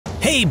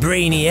Hey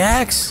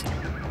brainiacs!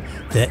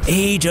 The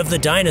age of the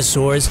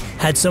dinosaurs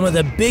had some of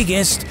the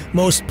biggest,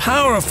 most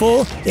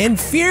powerful, and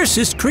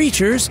fiercest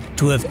creatures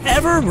to have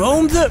ever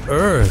roamed the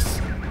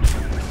earth.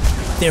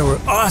 There were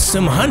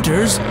awesome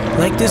hunters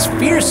like this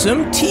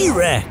fearsome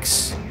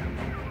T-Rex.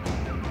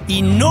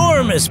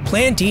 Enormous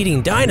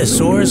plant-eating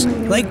dinosaurs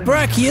like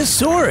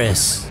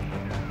Brachiosaurus.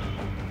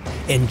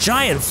 And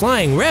giant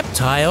flying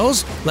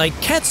reptiles like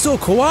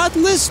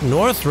Quetzalcoatlus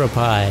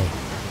northropi.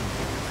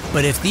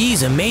 But if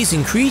these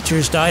amazing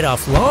creatures died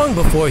off long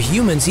before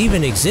humans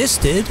even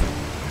existed,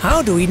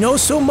 how do we know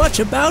so much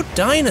about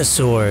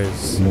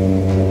dinosaurs?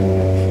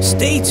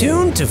 Stay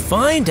tuned to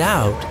find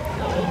out.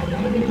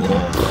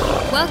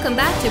 Welcome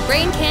back to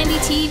Brain Candy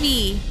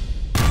TV.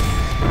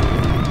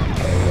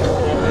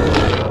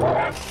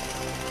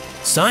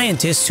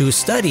 Scientists who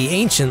study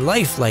ancient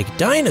life like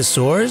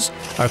dinosaurs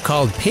are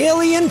called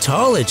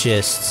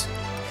paleontologists.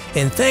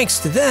 And thanks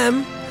to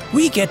them,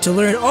 we get to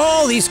learn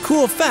all these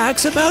cool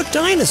facts about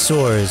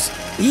dinosaurs,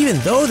 even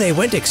though they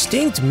went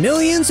extinct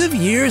millions of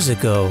years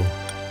ago.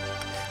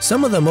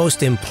 Some of the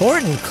most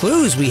important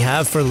clues we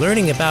have for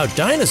learning about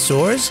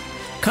dinosaurs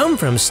come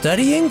from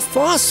studying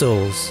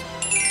fossils.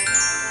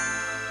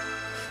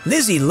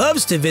 Lizzie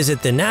loves to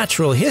visit the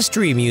Natural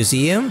History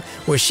Museum,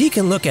 where she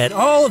can look at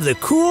all of the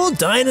cool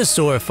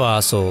dinosaur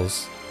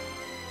fossils.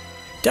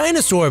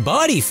 Dinosaur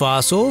body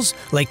fossils,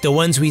 like the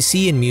ones we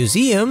see in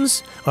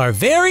museums, are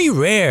very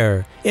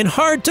rare and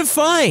hard to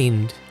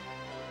find.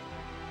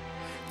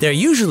 They're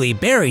usually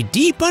buried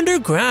deep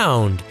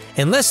underground,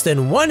 and less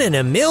than 1 in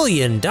a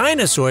million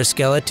dinosaur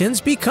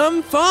skeletons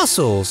become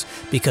fossils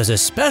because a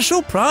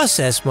special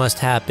process must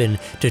happen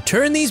to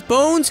turn these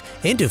bones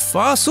into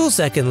fossils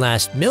that can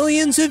last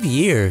millions of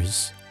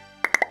years.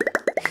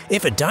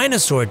 If a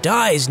dinosaur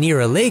dies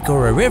near a lake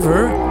or a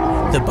river,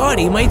 the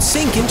body might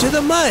sink into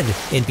the mud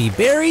and be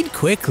buried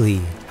quickly.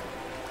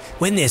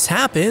 When this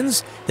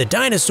happens, the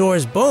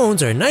dinosaur's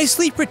bones are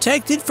nicely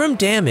protected from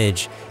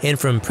damage and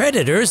from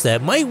predators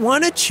that might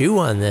want to chew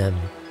on them.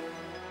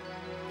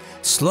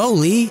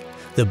 Slowly,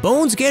 the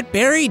bones get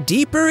buried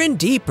deeper and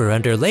deeper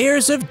under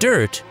layers of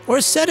dirt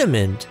or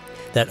sediment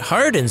that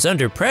hardens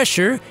under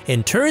pressure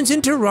and turns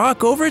into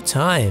rock over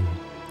time.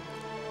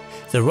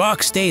 The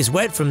rock stays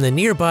wet from the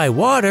nearby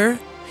water,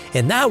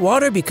 and that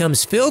water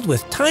becomes filled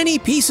with tiny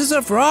pieces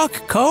of rock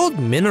called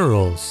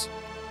minerals.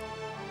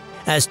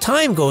 As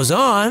time goes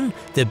on,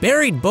 the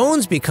buried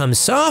bones become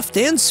soft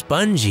and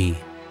spongy.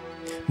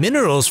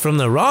 Minerals from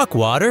the rock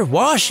water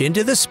wash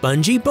into the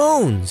spongy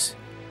bones.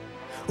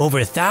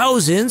 Over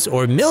thousands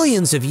or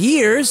millions of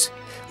years,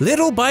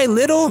 little by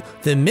little,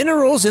 the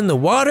minerals in the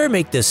water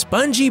make the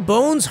spongy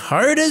bones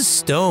hard as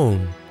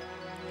stone.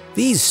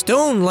 These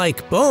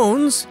stone-like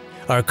bones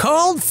are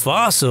called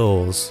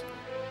fossils.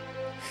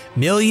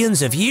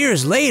 Millions of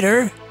years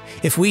later,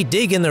 if we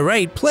dig in the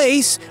right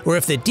place, or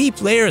if the deep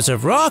layers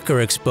of rock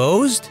are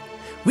exposed,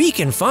 we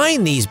can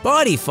find these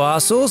body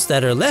fossils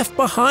that are left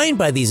behind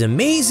by these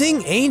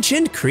amazing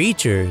ancient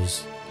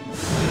creatures.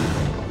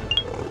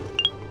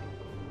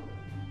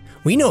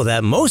 We know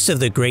that most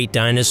of the great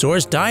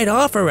dinosaurs died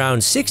off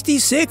around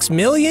 66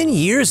 million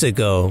years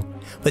ago.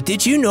 But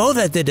did you know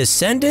that the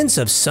descendants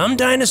of some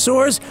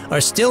dinosaurs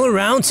are still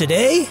around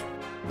today?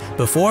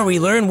 Before we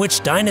learn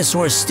which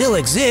dinosaurs still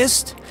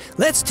exist,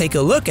 let's take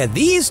a look at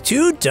these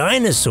two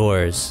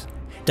dinosaurs,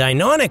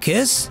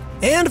 Deinonychus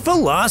and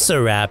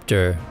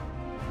Velociraptor.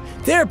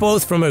 They're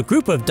both from a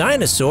group of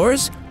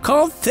dinosaurs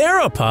called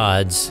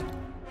theropods.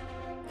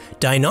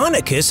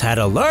 Deinonychus had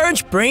a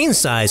large brain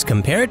size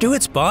compared to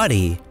its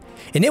body,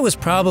 and it was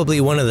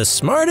probably one of the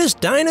smartest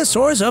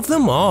dinosaurs of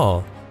them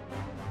all.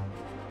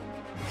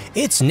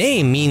 Its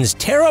name means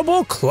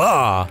terrible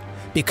claw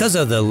because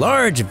of the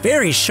large,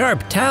 very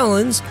sharp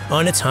talons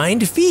on its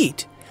hind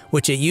feet,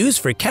 which it used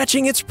for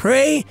catching its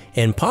prey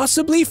and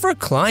possibly for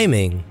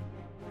climbing.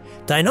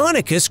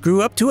 Deinonychus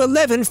grew up to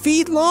 11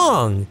 feet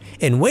long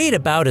and weighed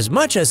about as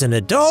much as an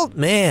adult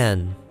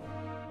man.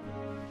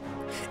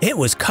 It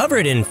was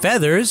covered in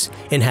feathers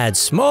and had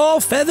small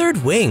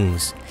feathered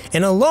wings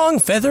and a long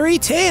feathery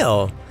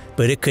tail,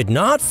 but it could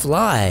not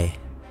fly.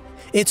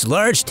 Its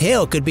large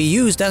tail could be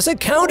used as a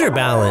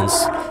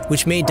counterbalance,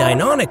 which made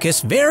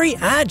Deinonychus very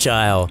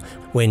agile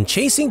when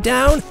chasing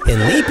down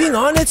and leaping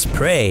on its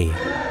prey.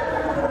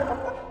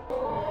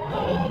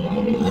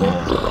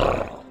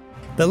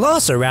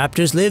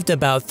 Velociraptors lived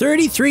about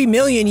 33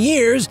 million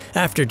years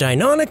after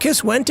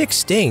Deinonychus went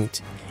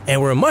extinct, and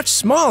were much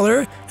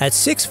smaller at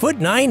 6 foot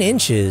 9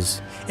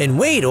 inches, and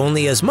weighed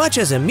only as much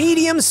as a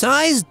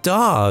medium-sized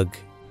dog.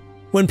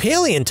 When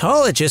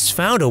paleontologists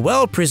found a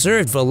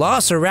well-preserved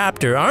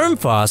Velociraptor arm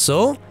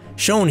fossil,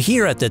 shown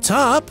here at the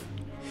top,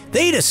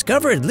 they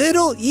discovered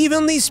little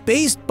evenly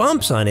spaced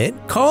bumps on it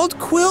called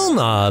quill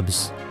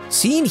knobs,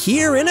 seen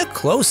here in a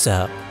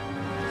close-up.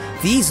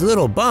 These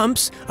little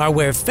bumps are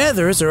where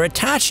feathers are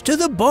attached to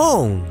the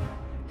bone.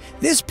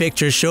 This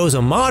picture shows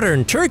a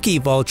modern turkey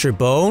vulture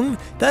bone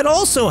that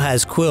also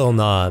has quill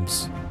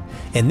knobs.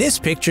 And this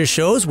picture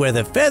shows where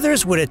the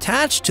feathers would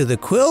attach to the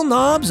quill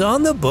knobs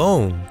on the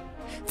bone.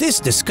 This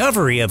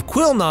discovery of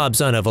quill knobs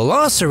on a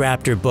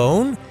velociraptor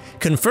bone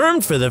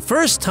confirmed for the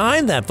first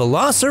time that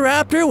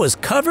Velociraptor was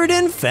covered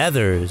in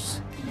feathers.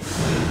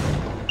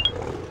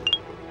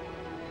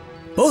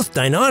 Both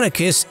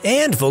Deinonychus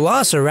and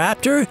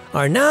Velociraptor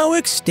are now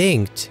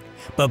extinct,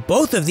 but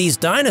both of these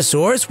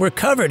dinosaurs were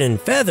covered in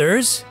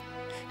feathers,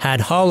 had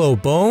hollow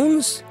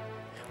bones,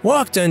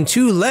 walked on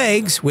 2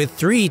 legs with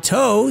 3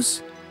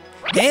 toes,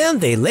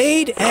 and they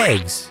laid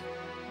eggs.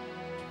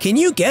 Can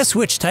you guess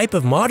which type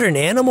of modern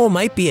animal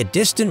might be a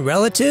distant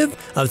relative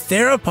of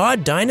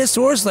theropod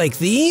dinosaurs like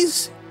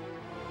these?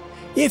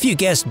 If you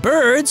guessed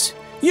birds,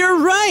 you're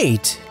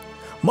right!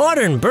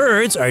 Modern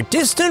birds are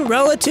distant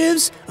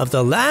relatives of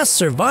the last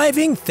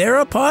surviving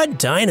theropod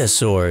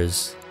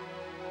dinosaurs.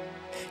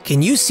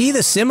 Can you see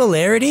the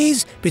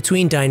similarities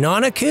between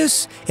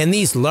Deinonychus and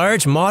these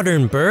large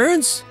modern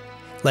birds?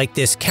 Like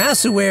this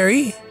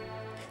cassowary,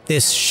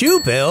 this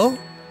shoebill,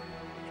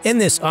 and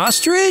this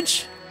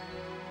ostrich?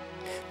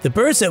 The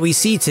birds that we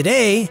see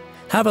today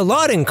have a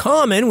lot in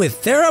common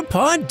with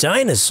theropod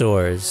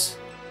dinosaurs.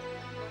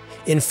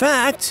 In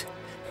fact,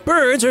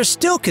 birds are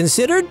still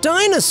considered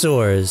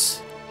dinosaurs.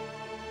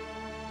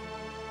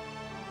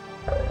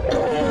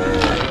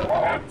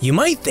 You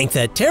might think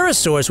that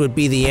pterosaurs would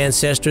be the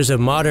ancestors of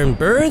modern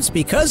birds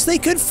because they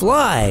could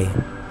fly,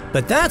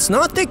 but that's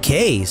not the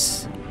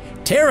case.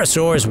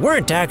 Pterosaurs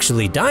weren't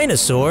actually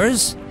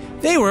dinosaurs,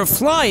 they were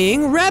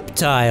flying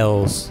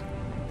reptiles.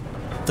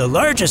 The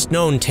largest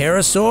known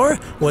pterosaur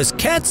was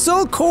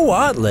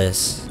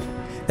Quetzalcoatlus.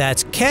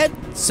 That's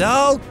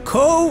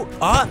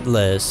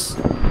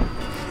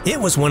Quetzalcoatlus. It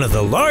was one of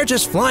the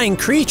largest flying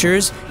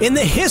creatures in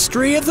the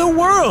history of the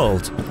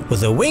world,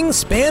 with a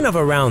wingspan of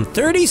around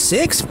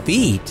 36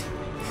 feet.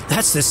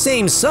 That's the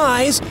same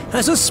size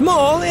as a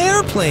small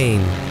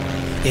airplane.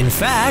 In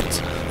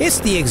fact, it's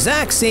the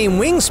exact same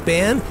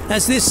wingspan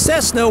as this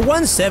Cessna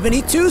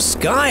 172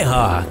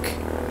 Skyhawk.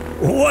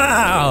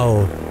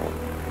 Wow!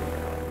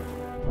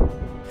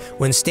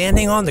 When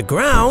standing on the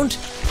ground,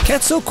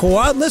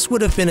 Quetzalcoatlus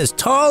would have been as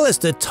tall as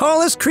the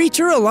tallest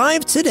creature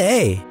alive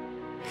today.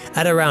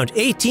 At around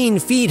 18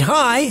 feet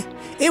high,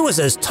 it was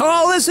as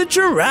tall as a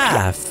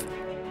giraffe.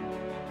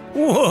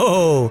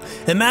 Whoa!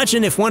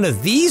 Imagine if one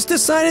of these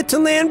decided to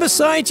land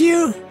beside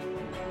you.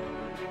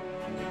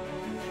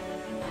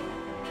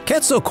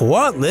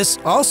 Quetzalcoatlus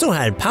also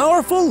had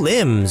powerful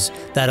limbs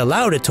that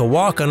allowed it to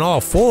walk on all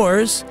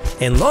fours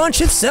and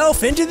launch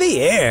itself into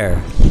the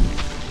air.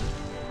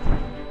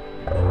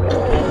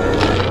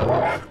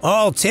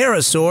 All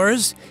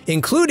pterosaurs,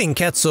 including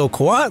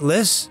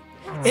Quetzalcoatlus,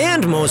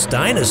 and most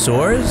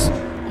dinosaurs,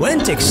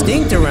 went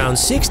extinct around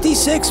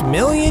 66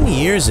 million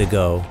years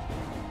ago.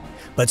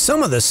 But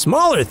some of the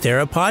smaller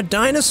theropod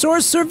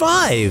dinosaurs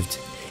survived,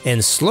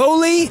 and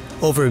slowly,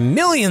 over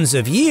millions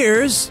of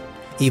years,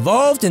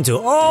 evolved into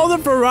all the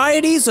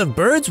varieties of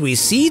birds we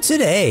see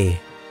today.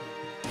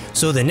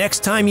 So the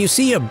next time you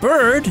see a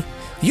bird,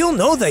 you'll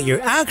know that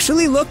you're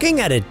actually looking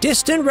at a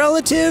distant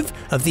relative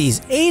of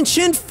these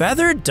ancient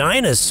feathered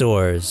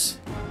dinosaurs.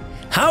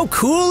 How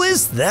cool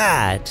is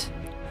that?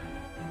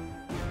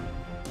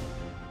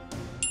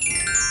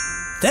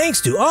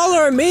 Thanks to all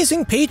our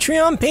amazing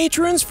Patreon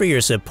patrons for your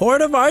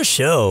support of our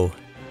show.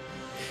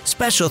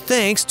 Special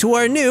thanks to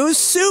our new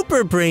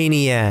Super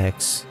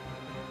Brainiacs: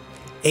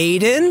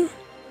 Aiden,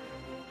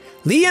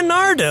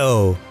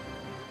 Leonardo,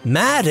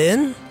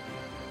 Madden,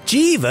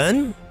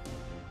 Jeevan,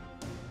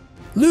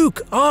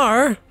 Luke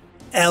R.,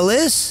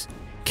 Ellis,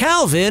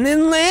 Calvin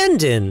and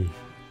Landon,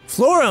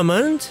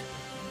 Floramund,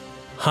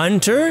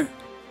 Hunter,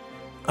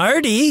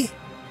 Artie,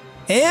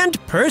 and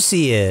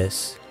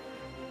Perseus.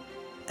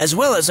 As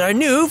well as our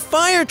new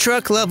fire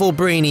truck level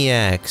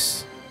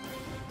Brainiacs: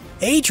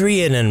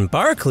 Adrian and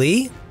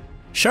Barkley,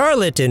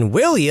 Charlotte and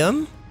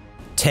William,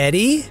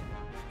 Teddy,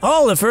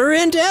 Oliver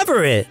and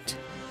Everett,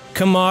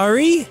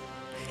 Kamari,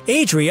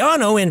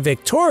 Adriano and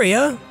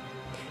Victoria,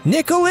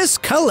 Nicholas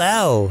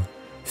Kalel,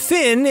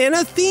 Finn and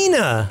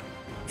Athena,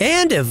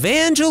 and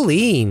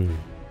Evangeline.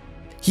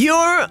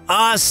 You're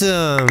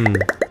awesome!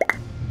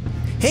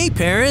 Hey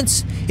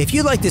parents, if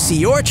you'd like to see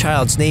your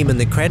child's name in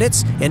the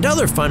credits and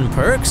other fun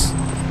perks,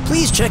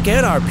 please check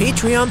out our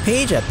Patreon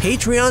page at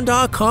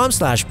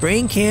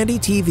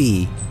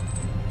patreon.com/braincandytv.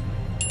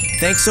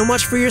 Thanks so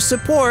much for your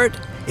support.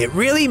 It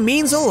really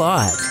means a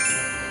lot.